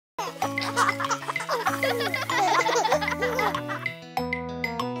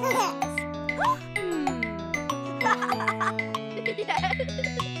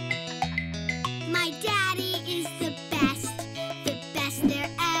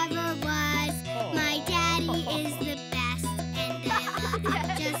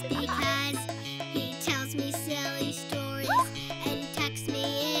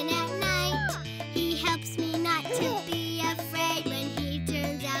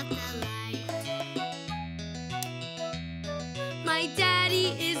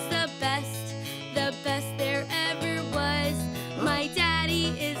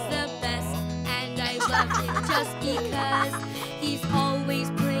just because. He's always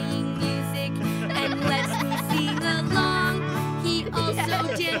playing music and lets me sing along. He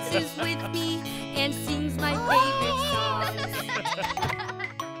also dances with me and sings my favorite songs.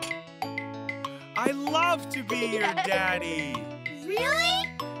 I love to be your daddy.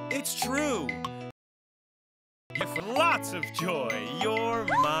 Really? It's true. With lots of joy, you're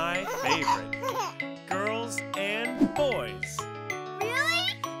my favorite. Girls and boys.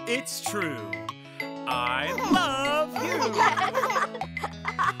 Really? It's true. I love you.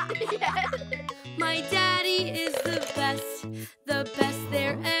 My daddy is the best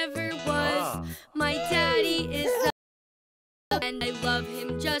there ever was. My daddy is the and I love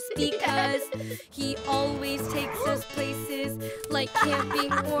him just because. He always takes us places like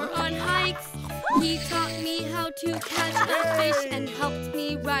camping or on hikes. He taught me how to catch a fish and helped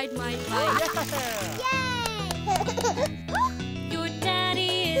me ride my bike. Yay! Your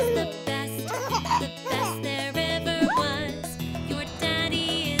daddy is the best there ever was. Your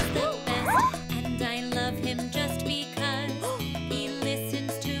daddy is the best, and I love him just because. He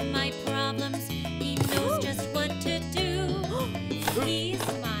listens to my problems, he knows just what to do. He's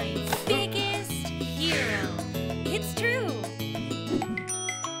my biggest hero. It's true.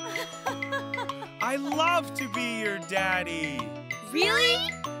 I love to be your daddy. Really?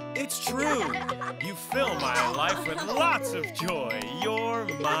 It's true. You fill my life with lots of joy. You're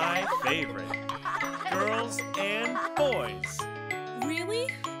my favorite. Girls and boys. Really?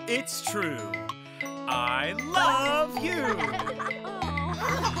 It's true. I love you.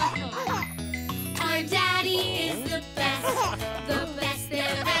 Our daddy is the best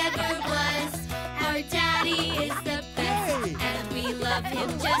there ever was. Our daddy is the best, and we love him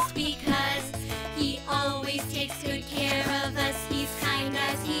just because. He always takes good care of us. He's kind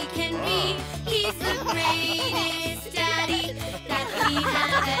as he can be. He's the greatest daddy that we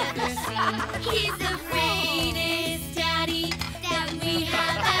have ever seen. He's the greatest